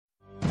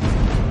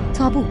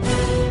تابو.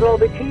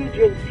 رابطه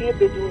جنسی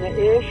بدون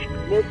عشق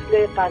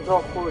مثل غذا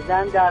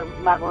خوردن در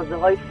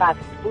مغازه‌های فست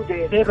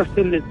فوده.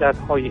 گرفته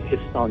لذت‌های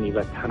حسانی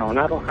و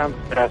تنانه رو هم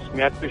به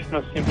رسمیت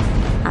بشناسیم.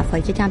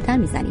 حرفایی که کمتر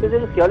میزنیم.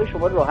 بذارید خیال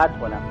شما راحت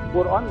کنم.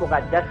 قرآن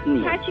مقدس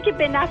نیست. هرچی که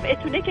به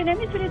نفعتونه که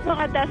نمیتونید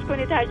مقدس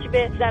کنید، هرچی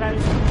به ضرر.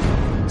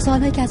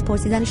 سوالایی که از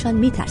پرسیدنشان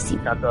میترسیم.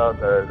 حتی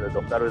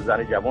دختر و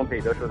زن جوان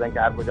پیدا شدن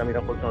که هر کجا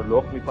میرن خودشون رو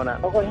لخت میکنن.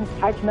 آقا این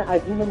حجم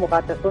عظیم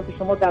مقدسات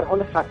شما در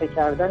حال خفه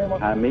کردن ما.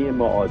 همه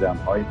ما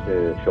آدم‌هایی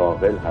که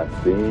شاغل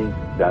هستیم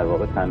در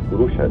واقع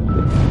تنفروش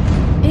هستیم.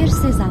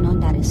 ارث زنان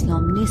در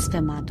اسلام نصف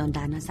مردان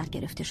در نظر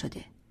گرفته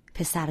شده.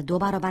 پسر 2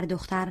 برابر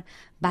دختر،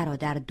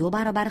 برادر 2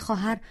 برابر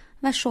خواهر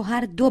و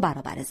شوهر 2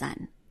 برابر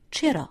زن.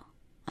 چرا؟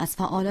 از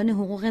فعالان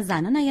حقوق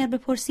زنان اگر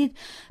بپرسید،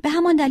 به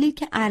همان دلیل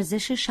که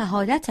ارزش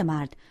شهادت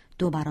مرد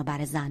 2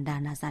 برابر زن در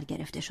نظر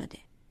گرفته شده،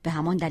 به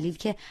همان دلیل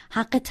که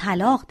حق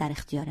طلاق در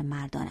اختیار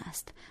مردان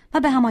است و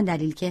به همان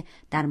دلیل که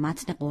در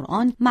متن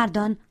قرآن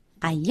مردان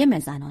قیم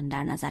زنان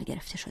در نظر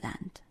گرفته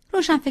شدند.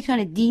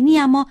 روشنفکران دینی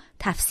اما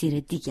تفسیر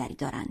دیگری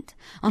دارند.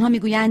 آنها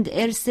میگویند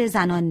ارث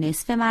زنان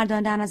نصف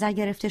مردان در نظر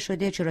گرفته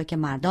شده، چرا که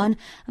مردان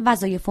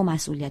وظایف و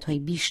مسئولیت‌های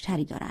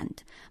بیشتری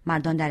دارند.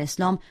 مردان در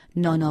اسلام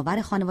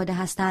نانآور خانواده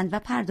هستند و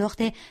پرداخت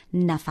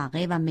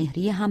نفقه و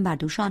مهریه هم بر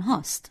دوش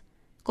آنهاست.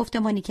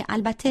 گفتمانی که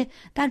البته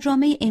در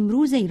جامعه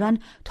امروز ایران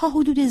تا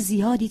حدود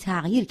زیادی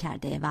تغییر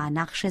کرده و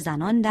نقش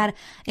زنان در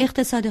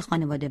اقتصاد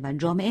خانواده و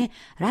جامعه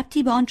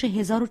ربطی به آنچه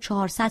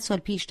 1400 سال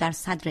پیش در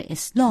صدر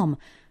اسلام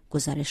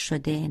گزارش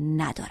شده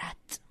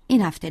ندارد.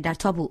 این هفته در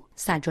تابو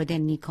سجاد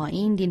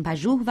نیکاین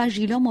دینپژوه و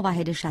ژیلا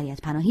موحد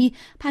شریعت پناهی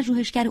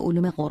پژوهشگر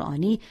علوم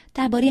قرآنی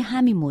درباره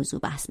همین موضوع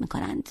بحث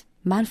می‌کنند.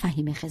 من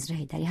فهیم خضر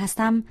حیدری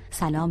هستم.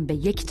 سلام به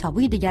یک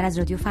تابوی دیگر از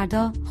رادیو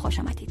فردا، خوش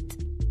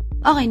آمدید.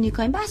 آقای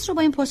نیکاین، بحث رو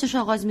با این پرسش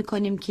آغاز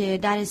می‌کنیم که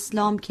در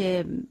اسلام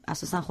که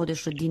اساساً خودش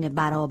رو دین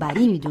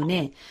برابری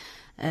می‌دونه،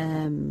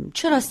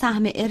 چرا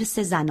سهم ارث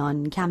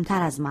زنان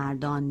کمتر از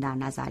مردان در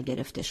نظر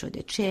گرفته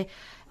شده؟ چه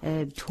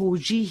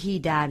توجیهی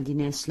در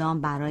دین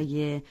اسلام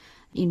برای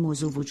این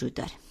موضوع وجود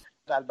داره؟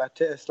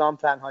 البته اسلام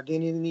تنها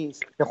دینی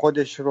نیست که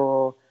خودش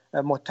رو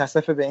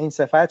متصف به این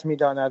صفت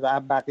می‌داند و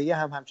بقیه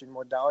هم همچین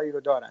مدعایی رو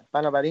دارند.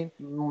 بنابراین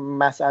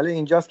مسئله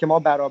اینجاست که ما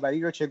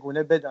برابری رو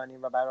چگونه بدانیم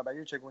و برابری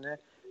رو چگونه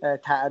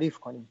تعریف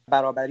کنیم.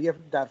 برابری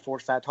در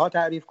فرصت‌ها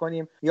تعریف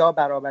کنیم یا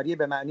برابری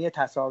به معنی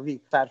تساوی،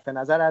 صرف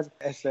نظر از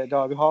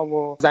استعدادها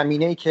و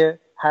زمینه‌ای که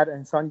هر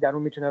انسانی در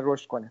اون میتونه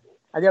رشد کنه.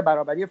 اگر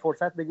برابری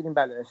فرصت بگیریم،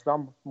 بله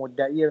اسلام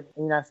مدعی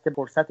این است که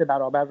فرصت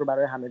برابر رو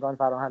برای همگان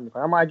فراهم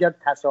می‌کنه. اما اگر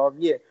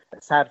تساوی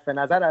صرف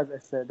نظر از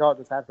استعداد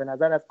و صرف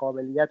نظر از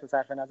قابلیت و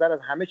صرف نظر از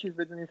همه چیز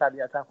بدونیم،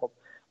 طبیعتاً خب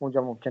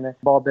اونجا ممکنه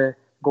باب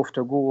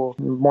گفتگو و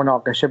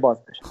مناقشه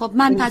باز بشه. خب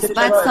من پس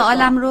بعد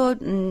سوالم رو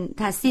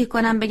تصحیح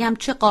کنم، بگم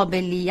چه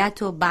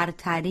قابلیت و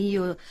برتری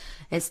و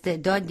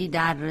استعدادی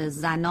در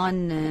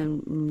زنان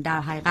در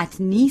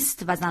حقیقت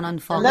نیست و زنان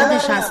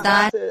فاقدش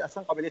هستند؟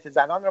 اصلا قابلیت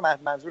زنان رو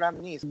منظورم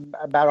نیست.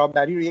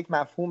 برابری رو یک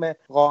مفهوم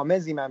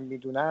غامضی من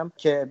میدونم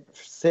که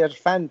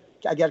صرفاً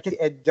اگر کسی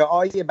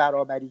ادعای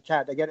برابری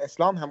کرد، اگر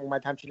اسلام هم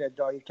اومد همچین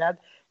ادعایی کرد،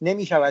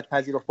 نمیشود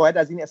پذیرفت. باید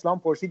از این اسلام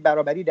پرسید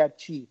برابری در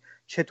چی؟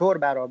 چطور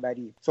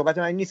برابری؟ صحبت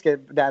من این نیست که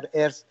در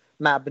ارث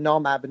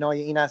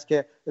مبنای این است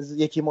که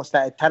یکی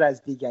مستعدتر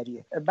از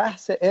دیگریه.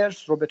 بحث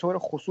ارث رو به طور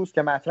خصوص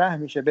که مطرح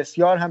میشه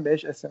بسیار هم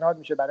بهش استناد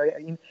میشه برای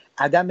این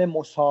عدم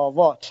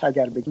مساوات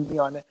اگر بگیم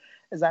میان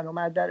زن و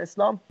مرد در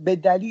اسلام به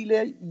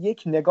دلیل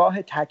یک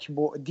نگاه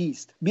تک‌بعدی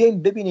است.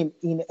 بیایم ببینیم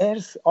این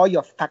ارث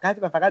آیا فقط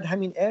و فقط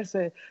همین ارث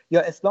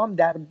یا اسلام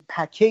در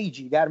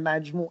پکیجی، در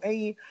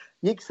مجموعه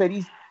یک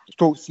سری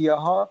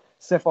توصیه‌ها،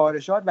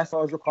 سفارشات و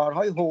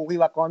سازوکارهای حقوقی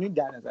و قانونی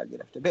در نظر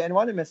گرفته. به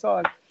عنوان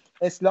مثال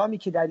اسلامی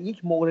که در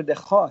یک مورد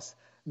خاص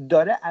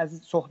داره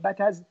از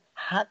صحبت از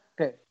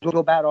حق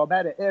 2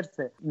 برابر ارث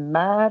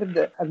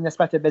مرد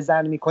نسبت به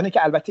زن میکنه،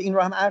 که البته این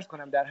رو هم عرض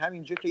کنم در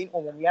همین جا که این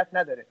عمومیت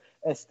نداره،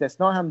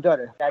 استثناء هم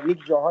داره. در یک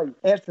جاهای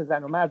ارث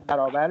زن و مرد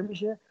برابر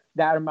میشه،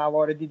 در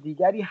موارد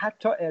دیگری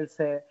حتی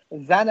ارث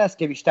زن است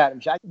که بیشتر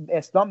میشه.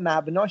 اسلام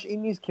مبناش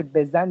این نیست که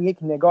به زن یک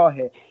نگاه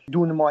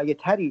دونمایه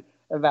تری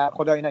و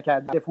خدای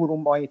نکرده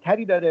فرومایه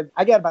تری داره.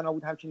 اگر بنا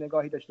بود همچین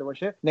نگاهی داشته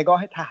باشه،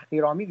 نگاه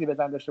تحقیرآمیزی به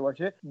زن داشته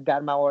باشه، در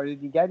موارد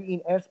دیگری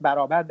این ارث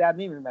برابر در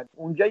نمیاد.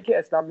 اونجایی که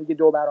اسلام میگه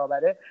 2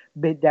 برابره،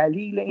 به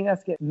دلیل این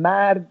است که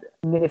مرد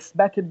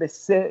نسبت به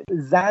 3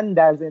 زن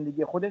در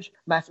زندگی خودش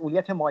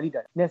مسئولیت مالی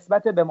داره،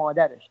 نسبت به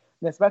مادرش،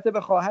 نسبت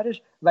به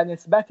خواهرش و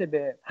نسبت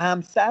به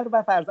همسر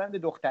و فرزند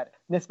دختر،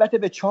 نسبت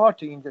به 4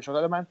 تا اینجا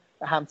شده. من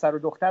همسر و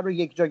دختر رو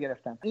یک جا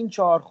گرفتم. این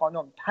 4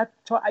 خانم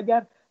حتی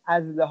اگر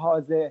از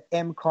لحاظ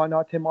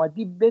امکانات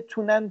مادی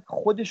بتونن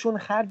خودشون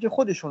خرج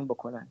خودشون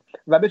بکنن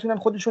و بتونن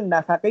خودشون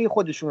نفقه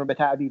خودشون رو به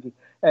تعبیری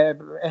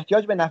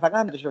احتیاج به نفقه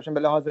هم داشته باشن به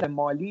لحاظ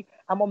مالی،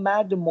 اما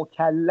مرد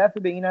مکلف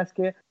به این است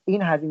که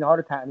این هزینه ها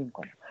رو تأمین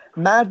کنه.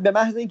 مرد به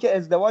محض اینکه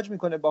ازدواج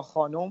میکنه با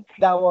خانم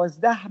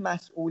 12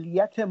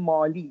 مسئولیت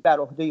مالی بر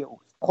عهده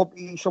اوست. خب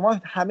شما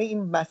همه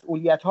این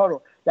مسئولیت ها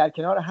رو در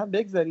کنار هم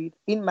بگذارید،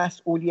 این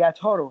مسئولیت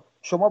ها رو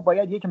شما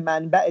باید یک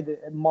منبع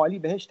مالی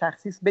بهش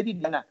تخصیص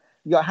بدید یا نه؟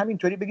 یا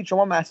همینطوری بگید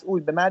شما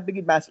مسئول، به مرد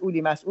بگید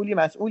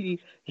مسئولی،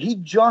 هیچ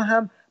جا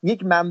هم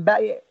یک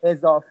منبع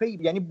اضافه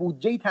یعنی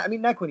بودجه‌ای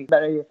تأمین نکنید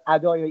برای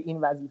ادای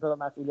این وظیفه و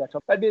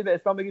مسئولیت‌ها. بعد به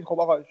اسلام بگید خب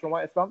آقا شما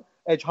اسلام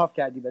اجحاف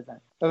کردی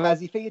بزن.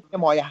 وظیفه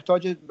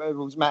مایحتاج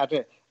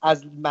روزمره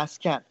از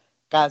مسکن،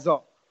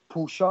 غذا،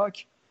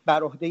 پوشاک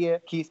بر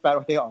عهده کیست؟ بر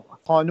عهده آقا.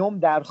 خانم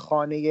در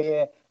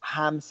خانه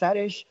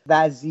همسرش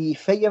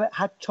وظیفه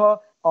حتی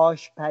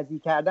آشپزی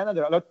کردن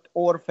نداره. حالا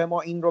عرف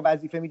ما این رو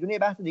وظیفه میدونه،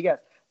 بحث دیگه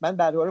است. من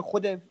درباره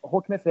خود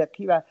حکم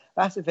فقهی و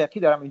بحث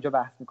فقهی دارم اینجا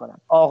بحث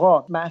میکنم.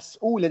 آقا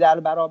مسئول در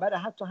برابر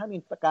حتی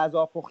همین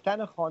غذا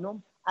پختن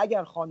خانم،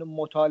 اگر خانم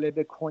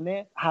مطالبه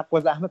کنه حق و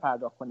زحمه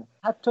پرداخت کنه،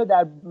 حتی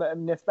در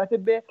نسبت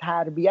به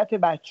تربیت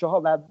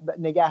بچه‌ها و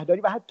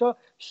نگهداری و حتی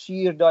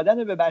شیر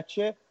دادن به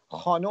بچه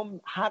خانم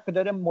حق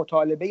داره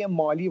مطالبه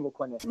مالی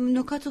بکنه.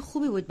 نکات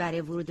خوبی بود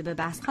برای ورود به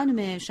بحث.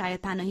 خانم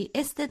شریعت پناهی،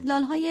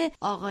 استدلال‌های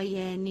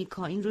آقای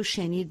نیکاین رو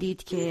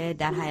شنیدید که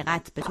در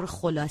حقیقت به طور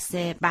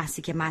خلاصه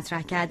بحثی که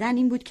مطرح کردن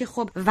این بود که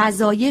خب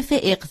وظایف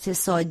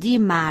اقتصادی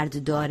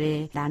مرد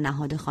داره در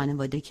نهاد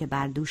خانواده که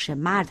بر دوش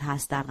مرد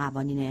هست در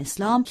قوانین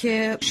اسلام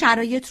که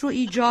شرایط رو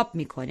ایجاب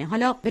میکنه.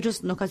 حالا به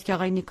جز نکاتی که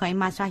آقای نیکاین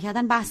مطرح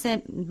کردن، بحث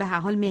به هر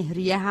حال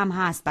مهریه هم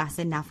هست. بحث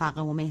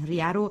نفقه و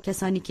مهریه رو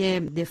کسانی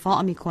که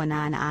دفاع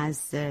میکنن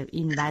از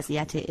این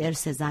وضعیت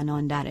ارث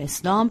زنان در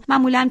اسلام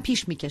معمولاً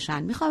پیش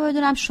میکشن. میخوام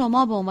بدونم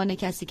شما به عنوان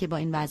کسی که با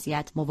این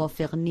وضعیت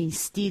موافق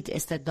نیستید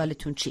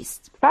استدلالتون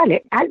چیست؟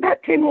 بله،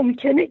 البته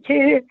ممکنه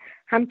که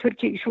همطور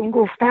که ایشون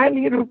گفتن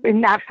این رو به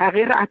نفقه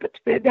ربط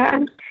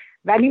بدن،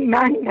 ولی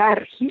من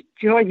در هیچ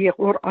جای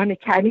قرآن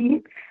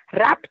کریم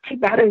ربطی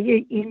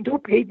برای این دو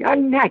پیدا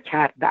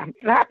نکردم.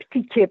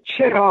 ربطی که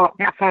چرا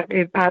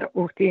نفقه بر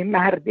عهده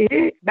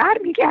مرده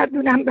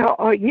برمیگردونم به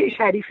آیه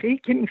شریفه‌ای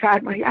که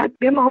می‌فرماید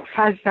به ما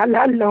فضل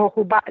الله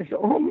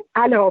بعضهم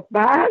علی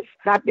بعض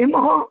و به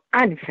ما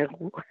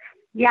انفقوا.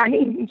 یعنی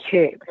این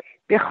که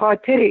به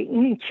خاطر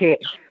اینکه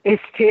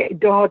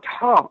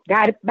استعدادها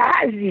در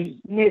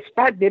بعضی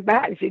نسبت به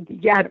بعض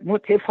دیگر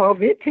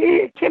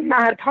متفاوته که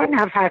مردها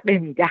نفقه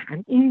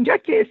میدهند. اینجا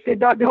که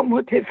استعدادها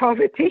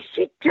متفاوته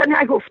هیچ جا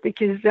نگفته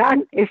که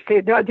زن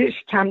استعدادش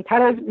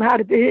کمتر از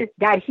مرده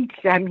در هیچ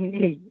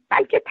زمینه‌ای،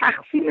 بلکه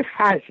تقسیم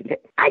فضله.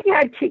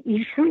 اگر که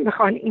ایشون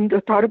میخوان این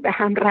دوتا رو به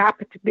هم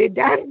ربط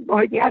بدن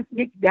باید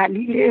یک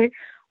دلیل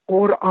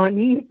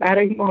قرآنی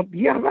برای ما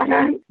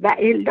بیاورند و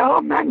الا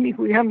من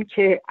میگویم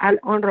که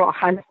الان راه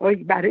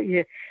حل‌هایی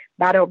برای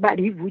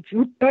برابری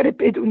وجود داره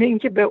بدون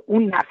اینکه به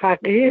اون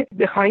نفقه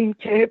بخوایم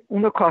که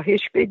اونو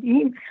کاهش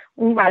بدیم.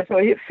 اون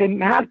وظایف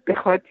مرد به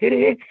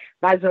خاطر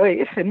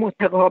وظایف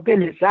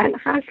متقابل زن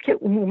هست که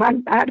عموماً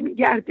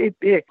برمیگرده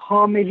به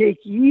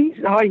حاملگی،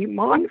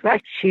 زایمان و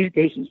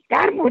شیردهی.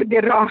 در مورد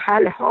راه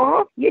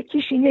حل‌ها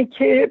یکیش اینه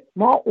که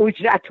ما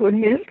اجرت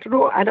المثل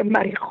رو الان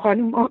برای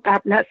خانم‌ها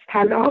قبل از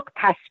طلاق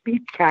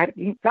تثبیت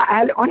کردیم و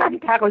الان هم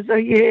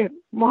تقاضای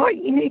ما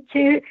اینه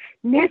که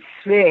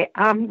نصف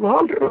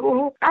اموال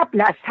رو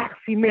قبل از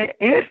تقسیم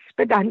ارث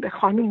بدن به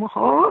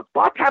خانم‌ها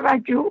با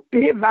توجه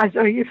به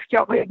وظایف که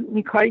آقای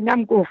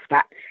نیکاینم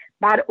گفتن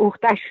بر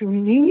عهده‌شون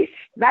نیست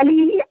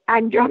ولی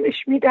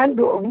انجامش میدن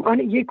به عنوان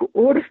یک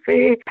عرف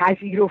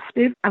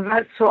پذیرفته.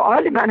 و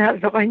سوال من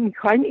از آقای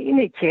نیکاین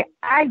اینه که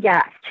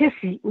اگر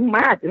کسی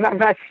اومد و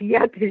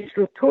وصیتش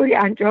رو طوری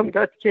انجام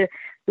داد که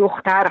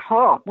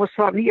دخترها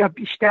مساوی یا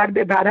بیشتر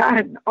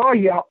ببرن،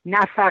 آیا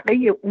نفقه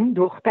اون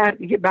دختر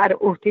دیگه بر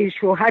عهده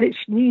شوهرش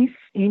نیست؟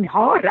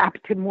 اینها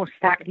ربط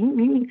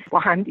مستقیمی با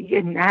هم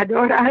دیگه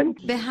ندارن.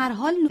 به هر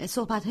حال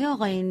صحبت‌های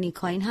آقای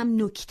نیکاین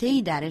هم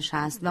نکته‌ای درش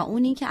هست و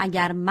اون این که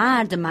اگر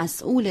مرد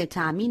مسئول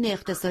تامین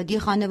اقتصادی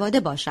خانواده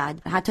باشد،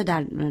 حتی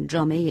در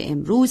جامعه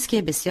امروز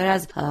که بسیار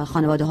از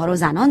خانواده‌ها رو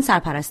زنان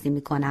سرپرستی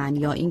می‌کنن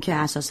یا اینکه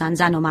اساساً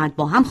زن و مرد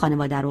با هم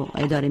خانواده رو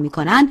اداره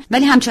می‌کنن،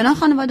 ولی همچنان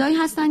خانواده‌ای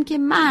هستن که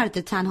مرد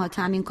تنها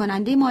تامین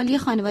کننده مالی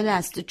خانواده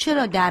است.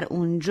 چرا در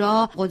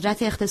اونجا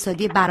قدرت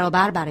اقتصادی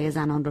برابر برای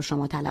زنان رو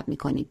شما طلب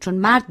می‌کنید؟ چون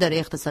مرد داره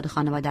اقتصاد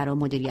خانواده رو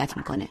مدیریت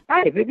میکنه.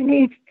 بله،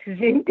 ببینید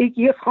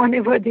زندگی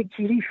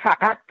خانوادگی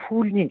فقط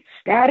پول نیست.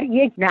 در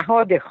یک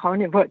نهاد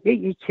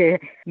خانواده‌ای که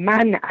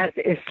من از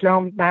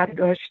اسلام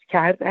برداشت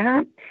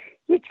کردم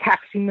یک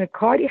تقسیم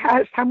کاری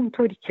هست،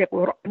 همونطوری که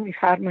قرآن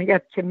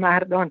میفرماید که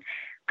مردان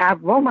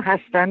قوام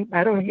هستند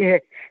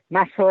برای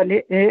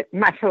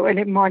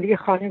مسائل مالی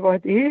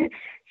خانواده،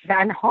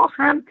 زنها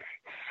هم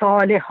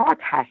صالحات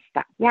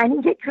هستند. یعنی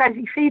یک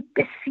وظیفه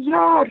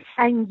بسیار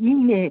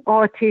سنگین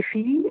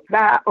عاطفی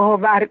و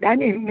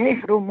آوردن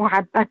مهر و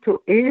محبت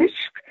و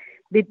عشق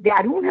به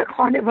درون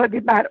خانواده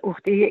بر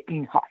عهده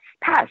اینهاست.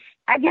 پس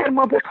اگر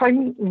ما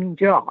بخوایم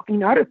اینجا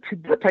اینا رو تو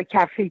دو تا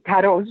کفه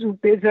ترازو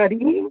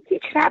بذاریم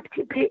هیچ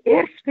ربطی به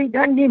ارث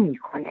پیدا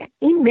نمیکنه.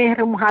 این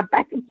مهر و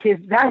محبتی که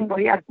زن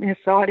باید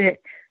نثار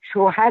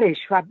شوهرش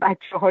و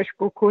بچه‌هاش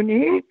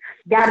بکنه،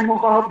 در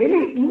مقابل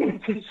اینه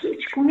که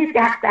هیچ گونه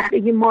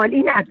دغدغه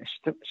مالی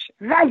نداشته باشه،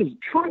 ولی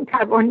چون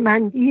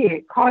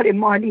توانمندی کار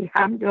مالی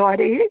هم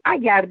داره،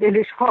 اگر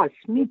دلش خواست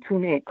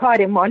میتونه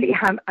کار مالی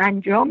هم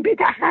انجام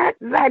بدهد،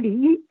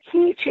 ولی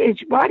هیچ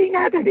اجباری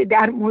نداره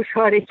در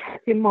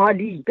مشارکت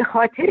مالی. به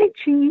خاطر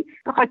چی؟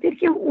 به خاطر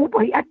که او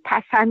باید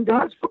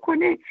پسنداز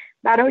بکنه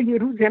برای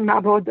روز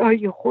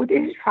مبادای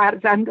خودش،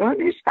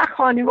 فرزندانش و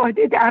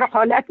خانواده، در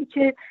حالتی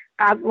که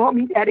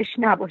قوامی درش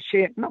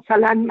نباشه.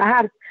 مثلا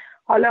مرد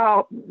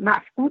حالا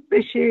مفقود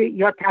بشه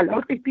یا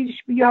طلاق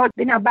پیش بیاد،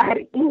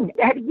 بنابراین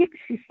در یک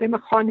سیستم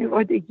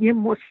خانوادگی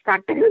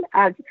مستقل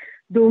از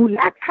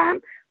دولت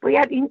هم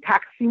باید این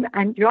تقسیم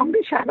انجام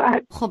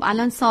بشود. خب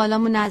الان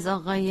سوالامون از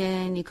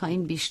آقای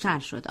نیکاین بیشتر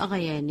شد.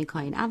 آقای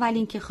نیکاین، اول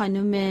این که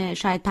خانم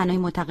شاید پناهی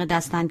معتقد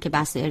هستند که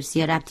بحث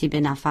ارثی ربطی به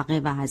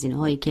نفقه و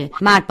هزینه‌هایی که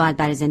مرد باید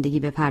برای زندگی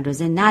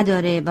بپردازه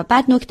نداره، و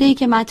بعد نکته‌ای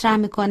که مطرح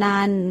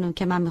میکنن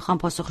که من میخوام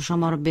پاسخ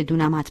شما رو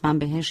بدونم حتما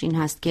بهش، این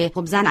هست که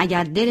خب زن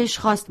اگر دلش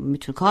خواست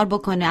میتونه کار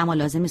بکنه، اما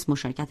لازم نیست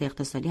مشارکت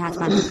اقتصادی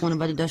حتما تو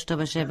خانواده داشته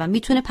باشه و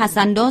میتونه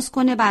پسنداز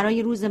کنه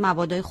برای روز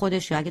مبادای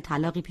خودش یا اگه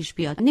طلاقی پیش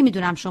بیاد.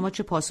 نمیدونم شما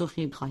چه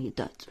پاسخی خواهید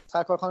داد؟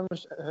 سرکار خانم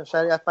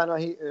شریعت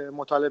پناهی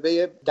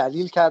مطالبه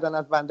دلیل کردن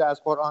از بنده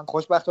از قرآن.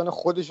 خوشبختانه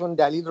خودشون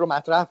دلیل رو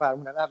مطرح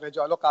فرمودن.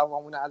 الرجال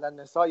قوامون علی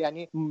النساء،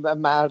 یعنی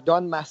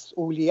مردان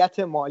مسئولیت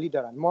مالی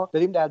دارن. ما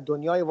داریم در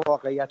دنیای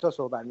واقعیت‌ها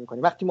صحبت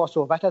می‌کنیم. وقتی ما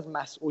صحبت از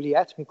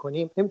مسئولیت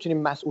می‌کنیم،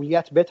 نمی‌تونیم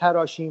مسئولیت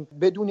بتراشیم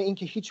بدون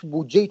اینکه هیچ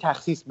بودجه‌ای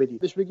تخصیص بدیم.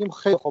 بهش بگیم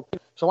خیلی خب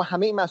شما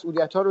همه این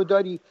مسئولیت‌ها رو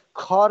داری،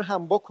 کار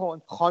هم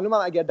بکن. خانم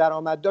هم اگر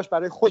درآمد داشت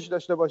برای خودش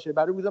داشته باشه،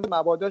 برای روز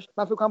مباداش.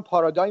 من فکر کنم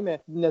پارادایم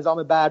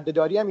نظام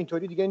بردهداری هم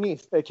اینطوری دیگه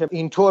نیست که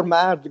اینطور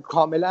مرد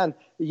کاملا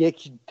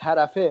یک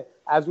طرفه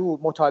از او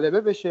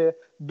مطالبه بشه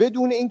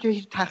بدون اینکه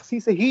هیچ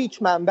تخصیص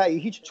هیچ منبعی،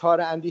 هیچ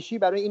چاره اندیشی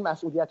برای این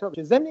مسئولیت‌ها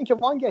بشه. ضمن اینکه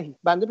وانگهی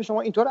بنده به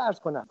شما اینطور عرض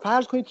کنم،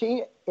 فرض کنید که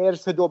این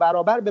ارث 2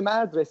 برابر به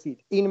مرد رسید.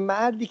 این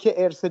مردی که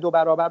ارث 2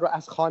 برابر رو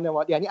از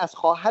خانواده، یعنی از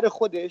خواهر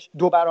خودش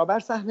 2 برابر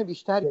سهم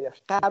بیشتر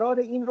گرفت، قرار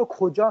این رو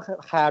کجا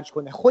خرج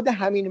کنه؟ خود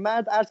همین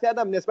مرد عرض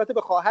کردم نسبت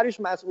به خواهرش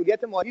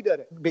مسئولیت مالی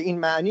داره. به این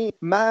معنی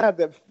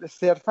مرد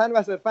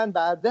صرفاً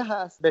برده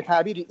هست، به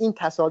تعبیر این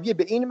تساوی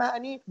به این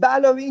معنی. به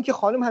علاوه این که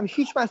خانم هم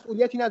هیچ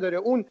مسئولیتی نداره.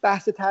 اون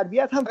بحث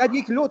تربیت هم فقط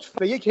یک لطف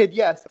و یک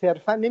هدیه است.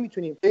 صرفاً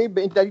نمیتونیم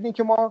به این دلیل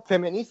اینکه ما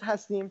فمینیست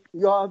هستیم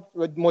یا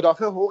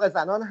مدافع حقوق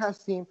زنان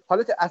هستیم،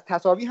 حالت از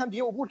تساوی هم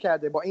دیگه عبور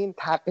کرده. با این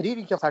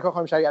تقریری که سرکار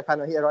خانم شریعت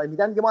پناهی ارائه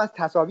میدن دیگه ما از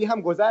تساوی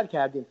هم گذر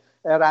کردیم.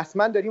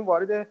 رسما داریم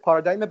وارد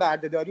پارادایم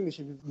بردهداری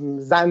میشیم،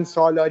 زن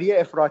سالاری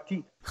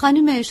افراطی.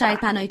 خانم شریعت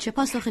پناهی چه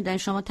پاسخی دارین؟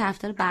 شما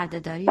طرفدار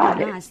بردهداری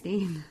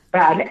هستین؟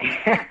 بله.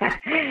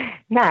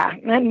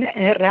 نه، من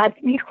رد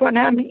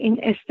میکنم این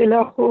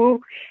اصطلاحو.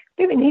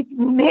 ببینید،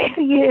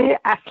 مهریه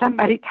اصلا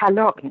برای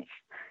طلاق نیست.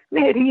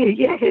 مهریه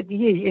یه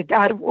هدیه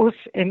در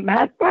وسع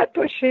مرد باید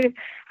باشه،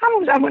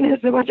 همون زمان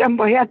ازدواج هم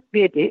باید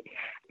بده.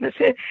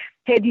 مثل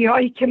هدیه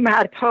هایی که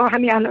مردها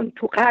همین الان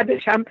تو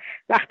غربش هم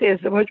وقت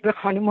ازدواج به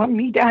خانم‌ها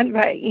میدن و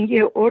این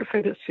یه عرف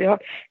بسیار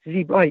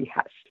زیبایی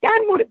هست. در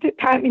مورد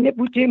تامین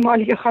بودجه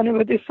مالی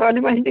خانواده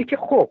سالم اینه که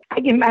خب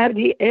اگه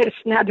مردی ارث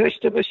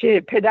نداشته باشه،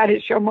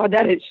 پدرش یا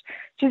مادرش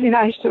چیزی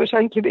نداشته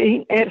باشن که به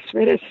این ارث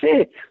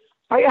برسه،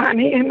 آیا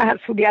همه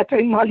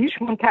مسئولیت‌های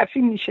مالیش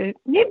منتفی میشه؟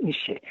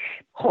 نمیشه.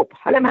 خب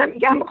حالا من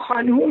میگم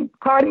خانوم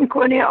کار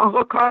میکنه،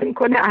 آقا کار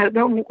میکنه،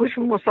 اردام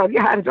حقوقشون مساوی،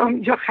 هر جا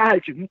اینجا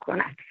خرج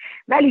میکنن.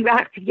 ولی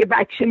وقتی که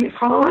بچه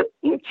میخوان،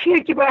 این کیه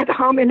که باید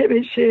حامله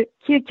بشه؟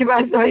 کیه که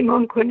باید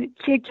زایمان کنه؟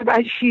 کیه که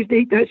باید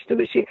شیردهی داشته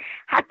باشه؟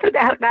 حتی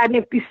در قرن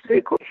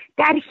 21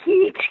 در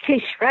هیچ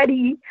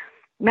کشوری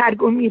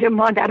مرگ و میر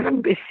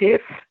مادران به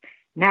صفر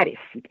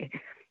نرسیده.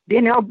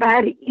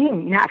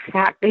 بنابراین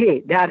نفقه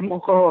در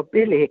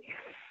مقابل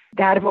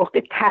در واقع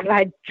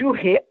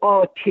توجه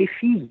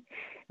عاطفی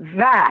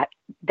و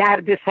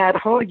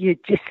دردسرهای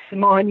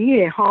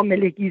جسمانی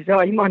حاملگی،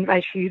 زایمان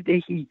و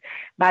شیردهی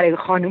برای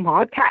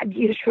خانم‌ها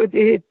تعبیر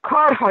شده.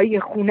 کارهای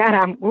خونه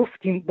هم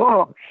گفتیم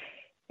با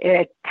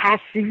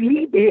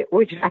تصویب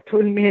اجرت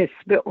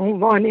المثل به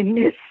عنوان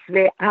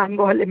نصف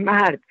اموال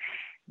مرد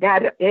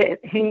در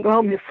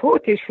هنگام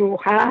فوت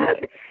شوهر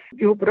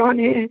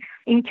جبران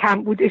این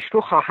کمبودش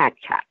رو خواهد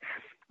کرد.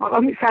 آقا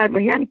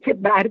می‌فرمایند که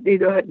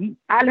بردهداری،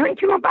 الان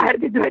که ما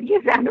بردهداری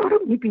زن‌ها رو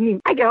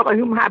می‌بینیم، اگه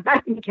آقایون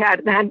محبت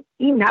می‌کردن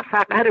این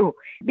نفقه رو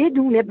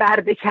بدون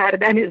برده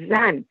کردن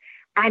زن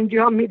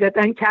انجام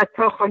میدادن که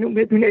حتی خانم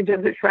بدون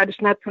اجازه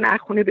شوهرش نتونه از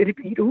خونه بره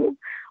بیرون،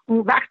 اون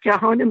وقت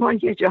جهان ما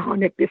یه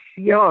جهان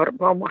بسیار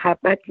با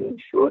محبتی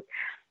می‌شد،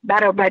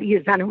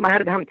 برابری زن و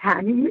مرد هم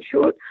تامین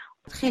می‌شد.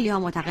 خیلی ها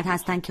معتقد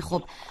هستن که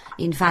خب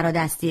این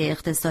فرادستی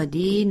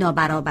اقتصادی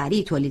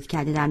نابرابری تولید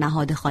کرده در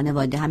نهاد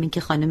خانواده. همین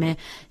که خانم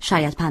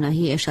شریعت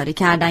پناهی اشاره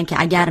کردن که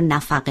اگر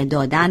نفقه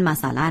دادن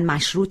مثلا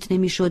مشروط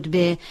نمیشد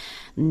به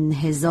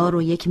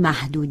 1001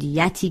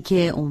 محدودیتی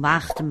که اون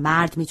وقت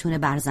مرد میتونه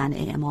بر زن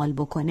اعمال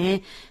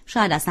بکنه،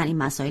 شاید اصلا این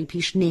مسائل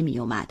پیش نمی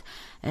اومد.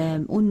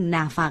 اون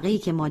نفقه‌ای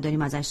که ما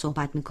داریم ازش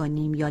صحبت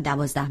میکنیم یا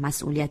 12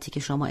 مسئولیتی که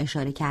شما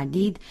اشاره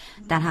کردید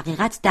در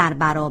حقیقت در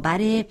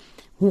برابر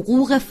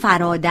حقوق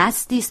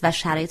فرادستی است و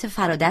شرایط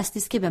فرادستی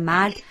است که به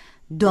مرد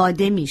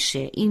داده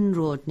میشه. این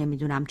رو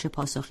نمیدونم چه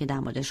پاسخی در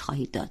موردش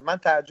خواهید داد. من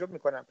تعجب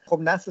میکنم. خب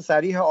نص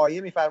صریح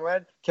آیه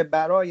میفرماید که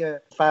برای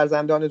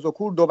فرزندان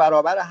ذکور 2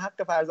 برابر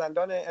حق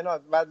فرزندان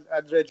اناث و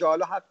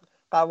رجال حق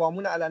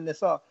قوامون علی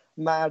النساء.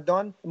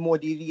 مردان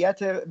مدیریت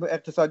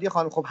اقتصادی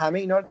خانم. خب همه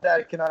اینا رو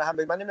در کنار هم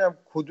من نمیدونم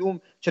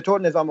کدوم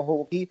چطور نظام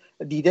حقوقی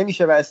دیده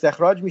میشه و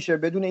استخراج میشه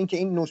بدون اینکه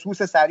این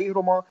نصوص صریح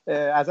رو ما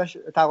ازش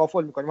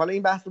تغافل میکنیم. حالا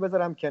این بحث رو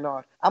بذارم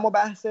کنار، اما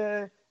بحث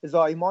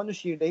زایمان و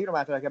شیردهی رو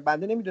مطرح کردم.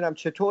 بنده نمیدونم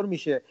چطور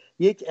میشه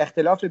یک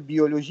اختلاف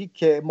بیولوژیک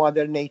که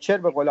مادر نیچر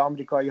به قول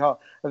آمریکایی‌ها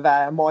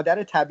و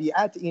مادر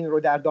طبیعت این رو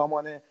در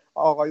دامان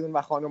آقایون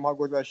و خانم‌ها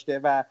گذاشته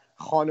و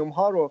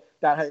خانم‌ها رو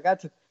در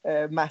حقیقت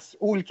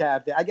مسئول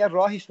کرده. اگر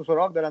راهیش تو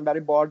سراغ دارن برای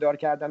باردار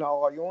کردن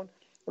آقایون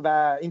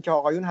و اینکه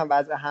آقایون هم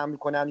وضع حمل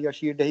کنن یا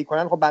شیردهی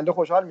کنن، خب بنده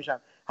خوشحال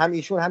میشم. هم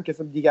ایشون هم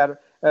کسی دیگر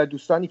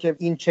دوستانی که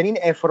این چنین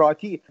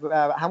افراطی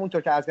و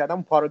همونطور که عرض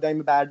کردم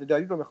پارادایم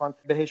بردهداری رو میخوان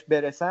بهش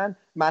برسن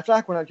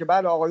مطرح کنن که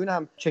بله آقایون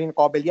هم چنین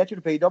قابلیتی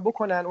رو پیدا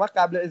بکنن و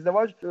قبل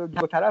ازدواج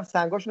دو طرف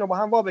سنگاشون رو با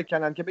هم وا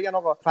بکنن که بگن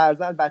آقا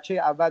فرزند بچه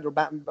اول رو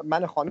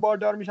من خانم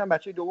باردار میشم،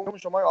 بچه دوم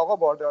شما آقا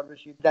باردار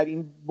بشید. در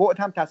این بعد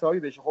هم تساوی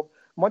بشه. خب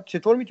ما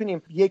چطور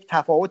میتونیم یک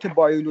تفاوت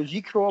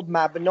بیولوژیک رو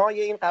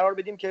مبنای این قرار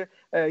بدیم که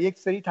یک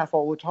سری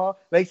تفاوت‌ها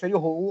و یک سری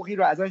حقوقی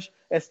رو ازش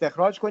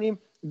استخراج کنیم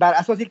بر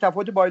اساس یک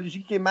تفاوت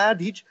بیولوژیکی که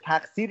مرد هیچ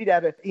تقصیری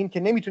در این که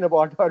نمیتونه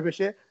باردار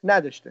بشه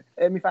نداشته.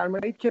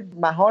 میفرمایید که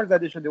مهار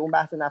زده شده اون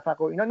بحث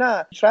نفقه و اینا.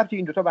 نه، هیچ ربطی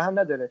این دوتا به هم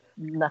نداره.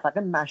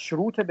 نفقه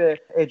مشروط به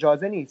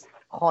اجازه نیست.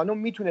 خانم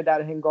میتونه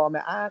در هنگام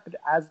عقد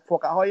از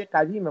فقهای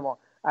قدیم ما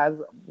از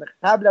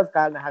قبل از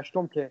قرن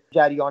هشتم که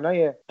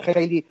جریانای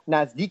خیلی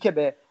نزدیک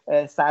به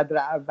صدر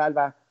اول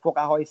و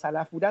فقهای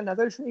سلف بودن،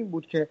 نظرشون این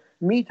بود که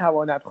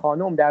میتواند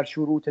خانم در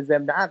شروط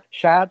ضمن عقد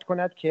شرط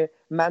کند که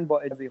من با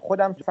اجازه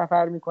خودم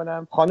سفر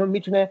میکنم. خانم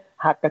میتونه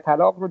حق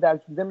طلاق رو در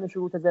ضمن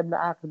شروط ضمن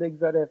عقد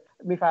بگذاره.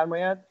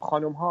 میفرماید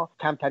خانم ها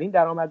کمترین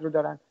درآمد رو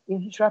دارن. این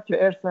هیچ ربطی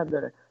به ارث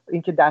نداره.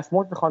 اینکه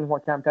دستمزد خانم‌ها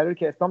کمتره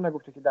که اسلام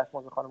نگفته که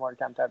دستمزد خانم‌ها رو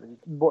کمتر بدید.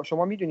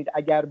 شما میدونید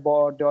اگر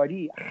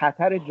بارداری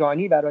خطر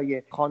جانی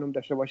برای خانم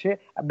داشته باشه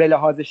به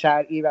لحاظ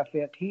شرعی و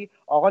فقهی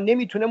آقا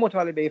نمیتونه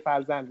مطالبه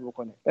فرزند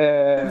بکنه.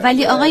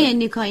 ولی آقای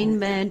نیکا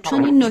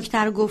چون این نکته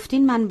رو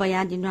گفتین من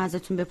باید این رو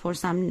ازتون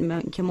بپرسم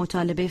که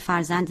مطالبه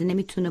فرزند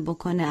نمیتونه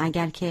بکنه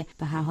اگر که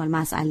به هر حال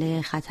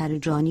مسئله خطر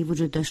جانی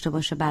وجود داشته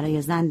باشه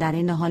برای زن. در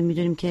این حال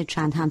میدونیم که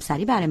چند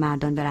همسری برای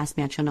مردان به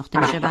رسمیت شناخته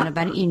میشه.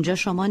 بنابراین اینجا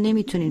شما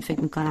نمیتونین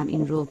فکر میکنم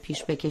این رو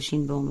پیش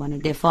بکشین به عنوان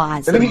دفاع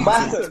از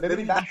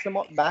ببینید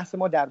بحث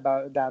ما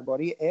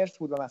درباره ارث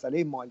بود و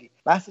مسئله مالی.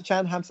 بحث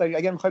چند همسری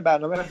اگر میخوای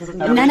برنامه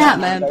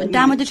نه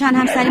در مورد چند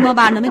همسری ما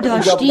برنامه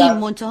داشتیم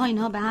منتها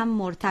اینها به هم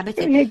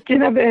مرتبطه.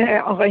 جناب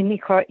آقای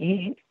نیکا،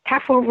 این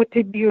تفاوت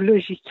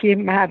بیولوژیکی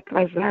مرد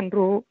و زن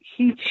رو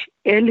هیچ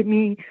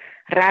علمی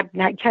رد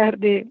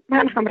نکرده،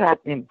 من هم رد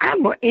نمی‌کنم،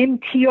 اما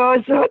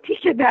امتیازاتی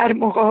که در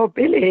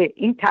مقابل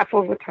این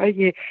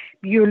تفاوت‌های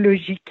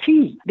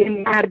بیولوژیکی به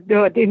مرد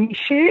داده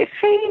میشه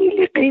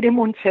خیلی غیر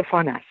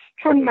منصفانه است.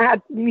 چون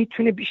مرد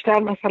میتونه بیشتر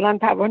مثلا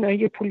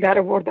توانایی پول در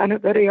آوردن رو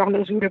داره یا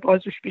حالا زور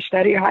بازوش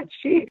بیشتره یا هر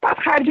چی، بعد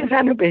خرج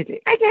زن رو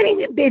بده. اگر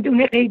این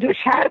بدون قید و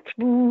شرط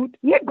بود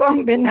یه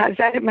گام به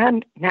نظر من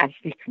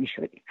نزدیک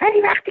میشدیم.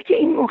 ولی وقتی که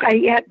این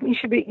مقید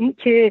میشه به این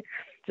که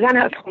زن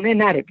از خونه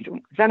نره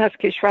بیرون، زن از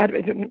کشور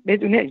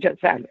بدون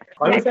اجازه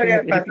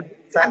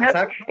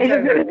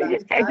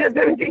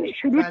اجازه بدین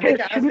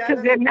شروط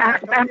ضمن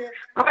عقدم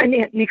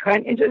آقای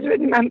نیکان اجازه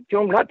بدین من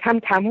جملات هم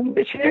تموم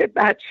بشه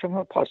بعد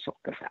شما پاسخ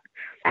بفرمایید.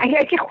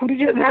 اگر که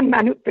خروج زن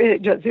منوط به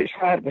اجازه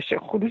شوهر باشه،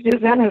 خروج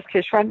زن از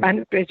کشور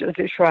منوط به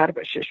اجازه شوهر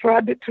باشه،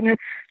 شوهر بتونه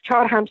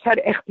 4 همسر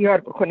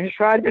اختیار بکنه،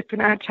 شوهر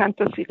بتونه هر چند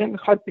تا صیغه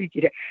میخواد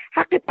بگیره،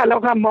 حق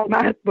طلاق هم با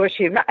مرد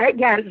باشه و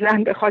اگر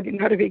زن بخواد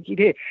اینا رو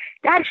بگیره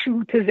در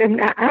شروط ضمن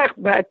عقد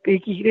باید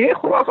بگیره،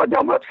 خب آقا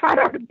داماد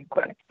فرار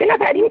میکنه.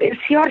 بنابراین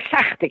بسیار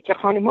سخته که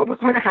خانم‌ها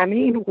بخوان همه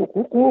این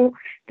حقوقو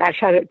در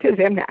شرایط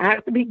ضمن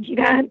عقد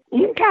بگیرن.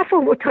 این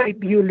تفاوت‌های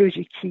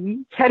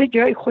بیولوژیکی سر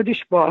جای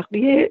خودش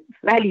باقیه،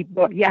 ولی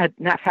باید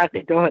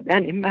نفقه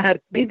دادن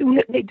مرد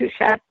بدون قید و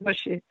شرط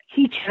باشه.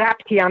 هیچ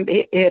ربطی هم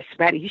به ارث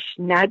بریش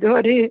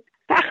نداره.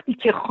 وقتی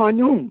که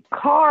خانوم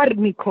کار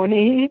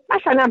میکنه،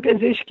 مثلا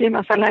پزشک،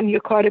 مثلا یه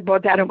کار با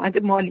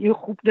درآمد مالی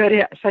خوب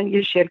داره، اصلا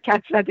یه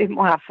شرکت زده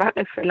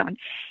موفق فلان،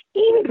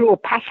 این رو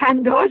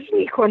پسنداز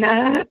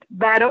میکند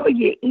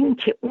برای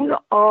اینکه اون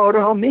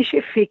آرامش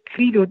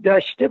فکری رو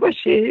داشته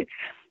باشه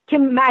که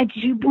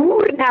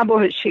مجبور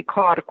نباشه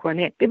کار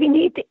کنه.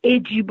 ببینید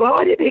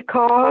اجبار به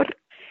کار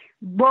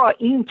با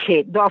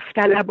اینکه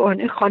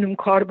داوطلبانه خانم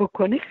کار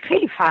بکنه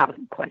خیلی فرق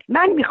میکنه.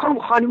 من میخوام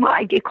خانم ها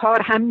اگه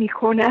کار هم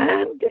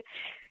میکنند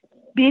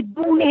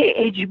بدون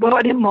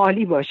اجبار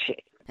مالی باشه.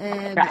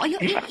 آیا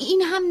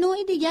این هم نوع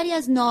دیگری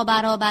از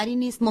نابرابری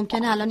نیست؟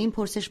 ممکنه الان این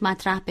پرسش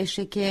مطرح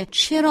بشه که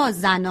چرا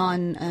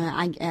زنان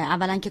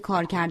اولا که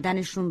کار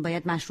کردنشون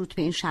باید مشروط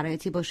به این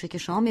شرایطی باشه که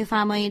شما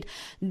میفرمایید،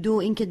 دو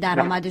اینکه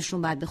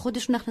درآمدشون باید به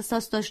خودشون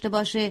اختصاص داشته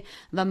باشه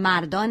و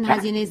مردان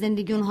هزینه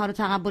زندگی اونها رو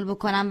تقبل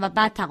بکنن و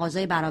بعد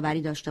تقاضای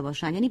برابری داشته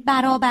باشن. یعنی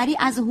برابری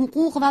از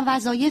حقوق و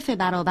وظایف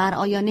برابر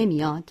آیا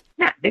نمیاد؟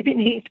 نه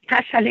ببینید،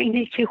 مسئله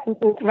اینه که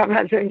حقوق و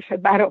وظایف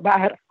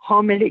برابر،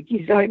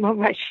 حاملگی، زایمان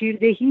و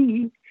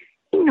شیردهی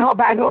این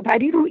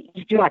نابرابری رو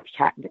ایجاد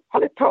کرده.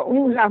 حالا تا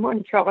اون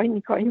زمانی که آقای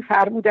نیکایی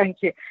فرمودن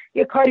که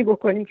یه کاری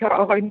بکنیم که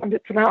آقای من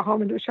بتونن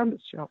حامل بشن،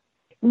 بسیار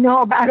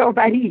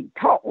نابرابری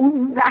تا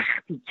اون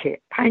وقتی که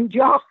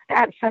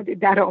 50%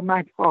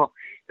 درآمدها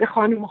به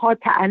خانم‌ها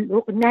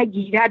تعلق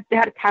نگیرد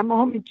در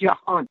تمام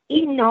جهان،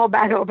 این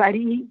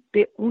نابرابری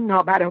به اون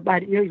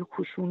نابرابری‌های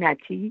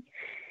خشونتی،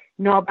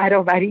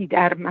 نابرابری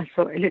در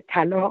مسائل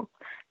طلاق،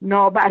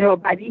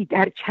 نابرابری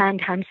در چند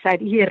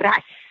همسری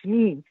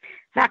رسمی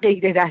و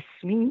غیر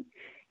رسمی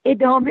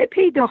ادامه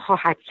پیدا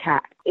خواهد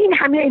کرد. این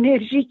همه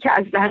انرژی که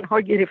از زنها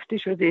گرفته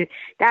شده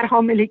در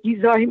حاملگی،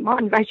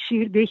 زایمان و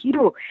شیردهی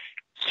رو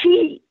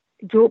کی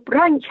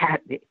جبران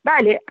کرده؟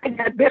 بله،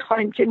 اگر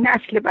بخوایم که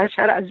نسل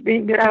بشر از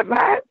بین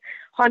برود،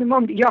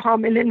 خانمام دیگه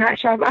حامله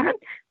نشوند،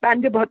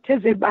 بنده با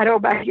تز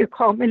برابری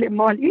کامل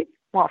مالی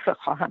موافق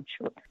خواهم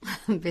شد.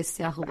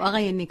 بسیار خوب.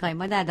 آقای نیکایی،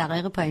 ما در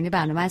دقایق پایانی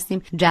برنامه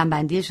هستیم.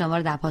 جنبندی شما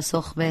رو در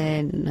پاسخ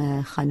به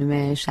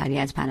خانم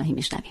شریعت پناهی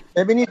میشنویم.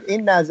 ببینید،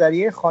 این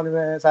نظریه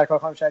سرکار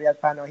خانم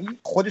شریعت پناهی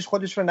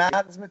خودش رو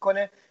نقض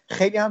میکنه،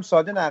 خیلی هم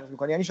ساده نقض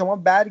میکنه. یعنی شما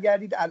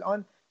برگردید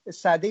الان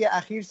سده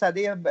اخیر،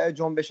 سده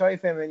جنبش‌های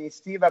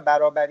فمینیستی و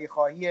برابری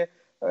خواهی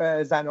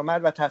زن و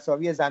مرد و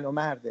تساوی زن و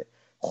مرده.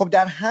 خب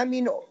در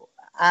همین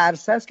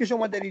عرصه است که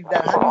شما دارید،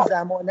 در همین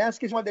زمانه است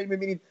که شما دارید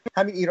می‌بینید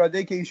همین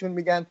ایرادایی که ایشون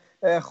میگن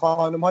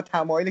خانم‌ها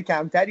تمایل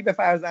کمتری به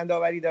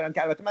فرزندآوری دارن،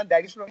 که البته من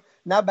دلیلش رو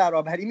نه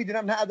برابری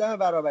میدونم نه عدم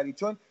برابری،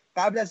 چون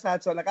قبل از 100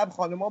 سال قبل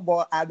خانم‌ها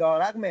با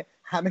علی‌رغم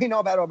همه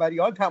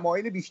نابرابری‌ها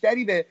تمایل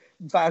بیشتری به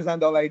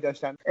فرزندآوری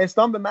داشتن.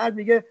 اسلام به مرد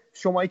میگه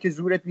شمایی که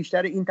زورت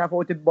بیشتره، این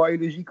تفاوت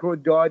بیولوژیک رو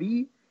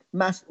داری،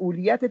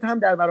 مسئولیتت هم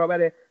در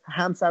برابر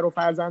همسر و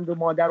فرزند و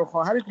مادر و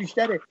خواهرت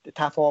بیشتره.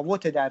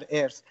 تفاوت در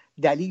ارث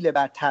دلیل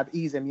بر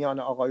تبعیض میان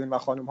آقایون و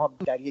خانم‌ها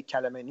در یک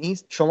کلمه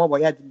نیست. شما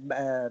باید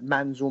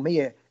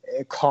منظومه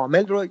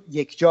کامل رو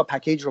یک جا،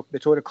 پکیج رو به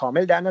طور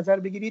کامل در نظر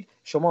بگیرید.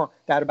 شما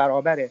در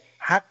برابر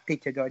حقی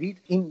که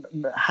دارید، این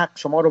حق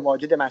شما رو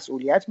واجد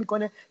مسئولیت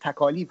میکنه.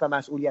 تکالیف و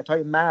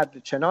مسئولیت‌های مرد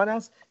چنان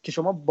است که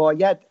شما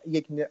باید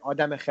یک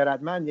آدم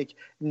خردمند، یک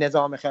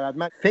نظام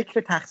خردمند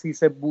فکر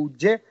تخصیص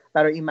بودجه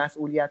برای این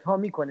مسئولیت‌ها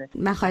میکنه.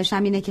 من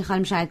خواهشم اینه که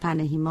خانم شریعت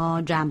پناهی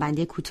ما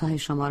جنبندی کوتاه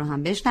شما رو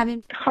هم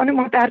بشنویم.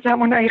 خانم‌ها در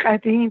زمانهای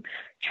قدیم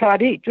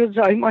چاره جز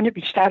زایمان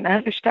بیشتر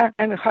نداشتن،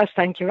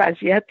 نمیخواستن که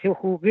وضعیت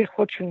حقوقی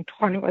خودشون تو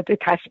خانواده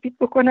تثبیت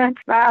بکنن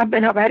و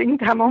بنابراین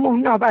تمام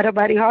اون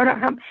نابرابری‌ها رو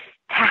هم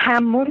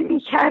تحمل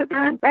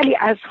می‌کردن، ولی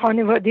از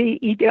خانواده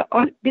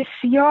ایدئال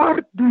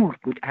بسیار دور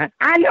بودن.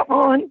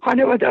 الان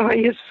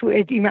خانواده‌های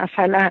سوئدی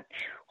مثلا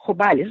خب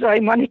بله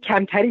زایمان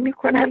کمتری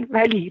میکنن،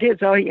 ولی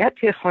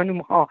رضایت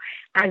خانم‌ها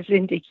از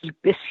زندگی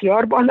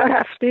بسیار بالا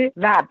رفته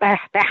و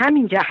به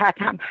همین جهت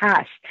هم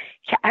هست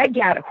که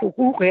اگر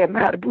حقوق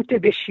مربوط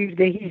به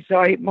شیردهی،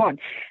 زایمان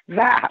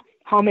و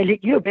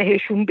حاملگی رو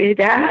بهشون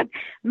بدن،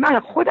 من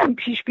خودم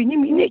پیش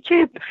بینیم اینه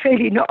که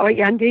خیلی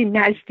آینده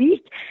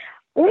نزدیک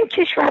اون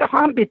کشورها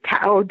هم به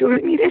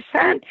تعادل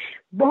میرسن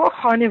با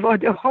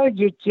خانواده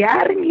های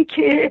گرمی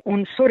که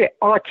عنصر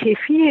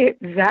عاطفی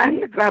زن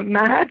و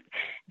مرد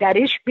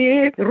درش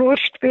به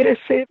رشد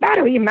برسه.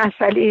 برای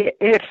مسئله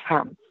ارث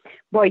هم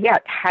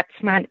باید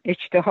حتما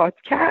اجتهاد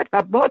کرد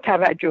و با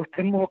توجه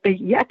به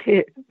موقعیت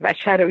و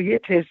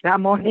شرایط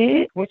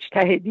زمانه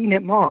مجتهدین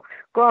ما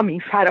گامی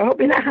فرا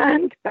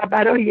بنهند و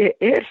برای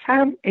ارث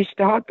هم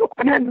اجتهاد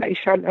بکنند و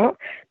انشالله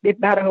به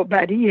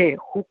برابری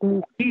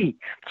حقوقی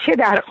چه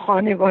در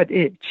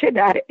خانواده چه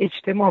در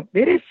اجتماع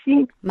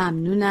برسیم.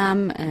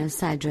 ممنونم.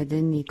 سجاد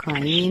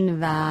نیکاین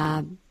و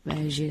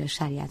ژیلا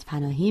شریعت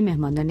پناهی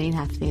مهماندار این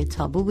هفته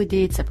تابو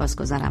بودید.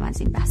 سپاسگزارم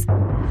از این بحث.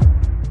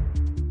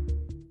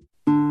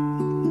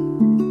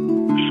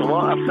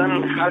 شما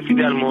اصلا حرفی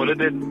در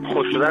مورد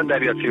خوش شدن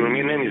دریاچه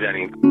ارومیه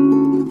نمیزنید.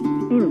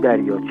 این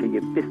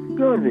دریاچه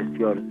بسیار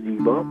بسیار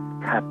زیبا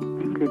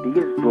تبدیل به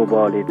یه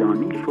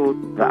زباله‌دانی شد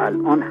و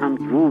الان هم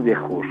رو به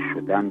خوش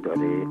شدن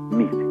داره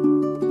میره.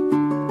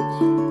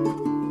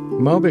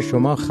 ما به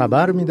شما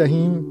خبر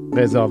میدهیم،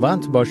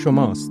 قضاوت با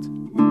شماست.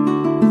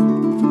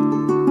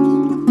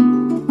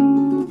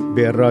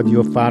 به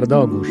رادیو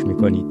فردا گوش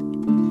میکنید.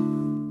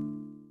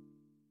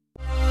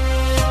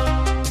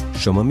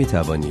 شما می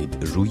توانید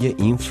روی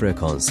این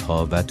فرکانس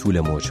ها و طول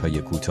موج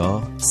های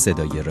کوتاه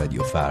صدای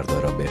رادیو فردا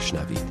را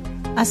بشنوید.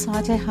 از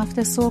ساعت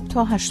 7 صبح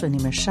تا 8 و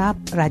نیم شب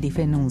ردیف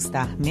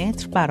 19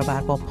 متر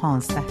برابر با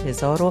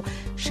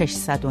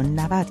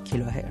 15690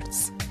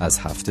 کیلوهرتز. از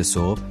 7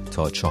 صبح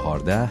تا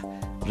 14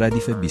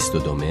 ردیف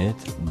 22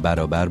 متر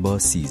برابر با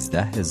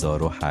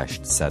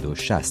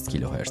 13860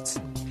 کیلوهرتز.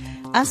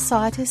 از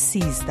ساعت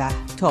 13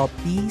 تا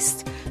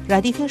 20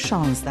 ردیف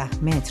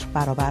 16 متر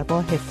برابر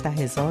با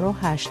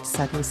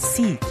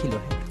 17830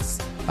 کیلوهرتز.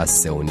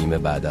 از 3:30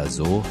 بعد از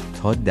ظهر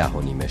تا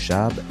 10:30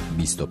 شب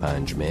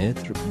 25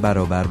 متر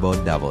برابر با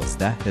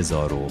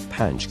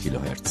 12005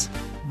 کیلوهرتز.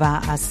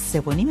 و از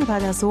 3:30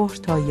 بعد از ظهر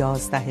تا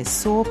 11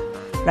 صبح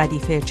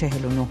ردیف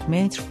 49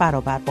 متر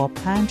برابر با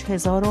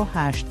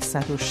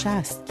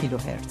 5860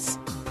 کیلوهرتز.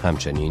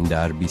 همچنین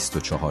در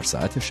 24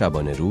 ساعت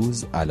شبانه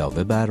روز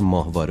علاوه بر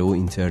ماهواره و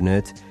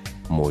اینترنت،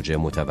 موج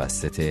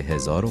متوسط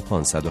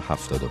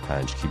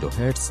 1575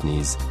 کیلوهرتز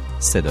نیز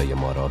صدای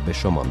ما را به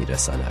شما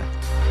میرساند.